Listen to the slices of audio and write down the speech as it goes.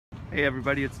Hey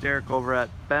everybody, it's Derek over at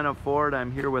Benna Ford.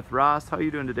 I'm here with Ross. How you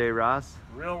doing today, Ross?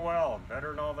 Real well.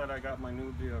 Better now that I got my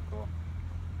new vehicle.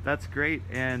 That's great.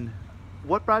 And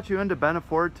what brought you into Benna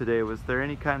Ford today? Was there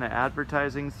any kind of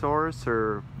advertising source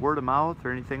or word of mouth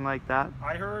or anything like that?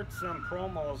 I heard some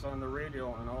promos on the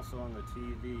radio and also on the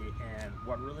TV, and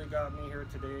what really got me here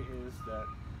today is that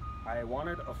I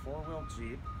wanted a four-wheel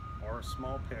Jeep or a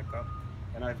small pickup,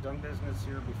 and I've done business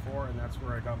here before, and that's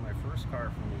where I got my first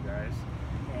car from you guys.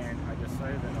 And I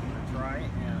decided that I'm going to try,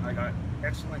 and I got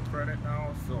excellent credit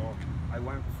now, so I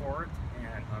went for it,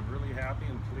 and I'm really happy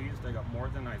and pleased. I got more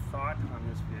than I thought on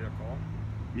this vehicle.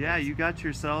 Yeah, you got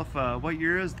yourself, what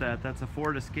year is that? That's a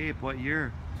Ford Escape. What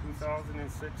year?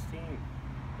 2016,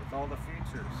 with all the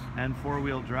features. And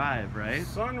four-wheel drive, right?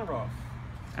 Sunroof.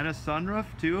 And a sunroof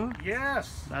too?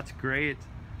 Yes. That's great.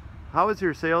 How was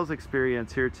your sales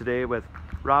experience here today with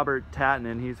Robert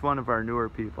Tahtinen? He's one of our newer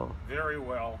people. Very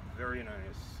well, very nice.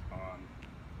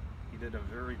 He did a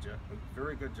very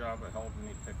good job of helping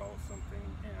me pick out something,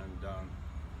 and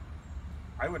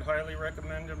I would highly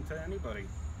recommend him to anybody.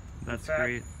 That's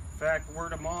great. In fact,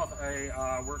 word of mouth,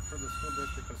 I work for the School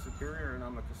District of Superior, and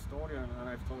I'm a custodian, and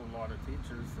I've told a lot of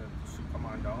teachers that you should come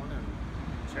on down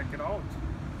and check it out.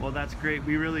 Well, that's great.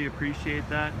 We really appreciate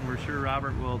that, and we're sure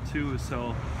Robert will too.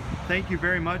 So thank you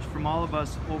very much from all of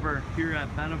us over here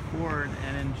at Benna Ford,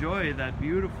 and enjoy that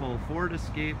beautiful Ford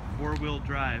Escape four-wheel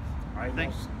drive. I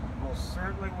most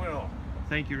certainly will.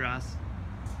 Thank you, Ross.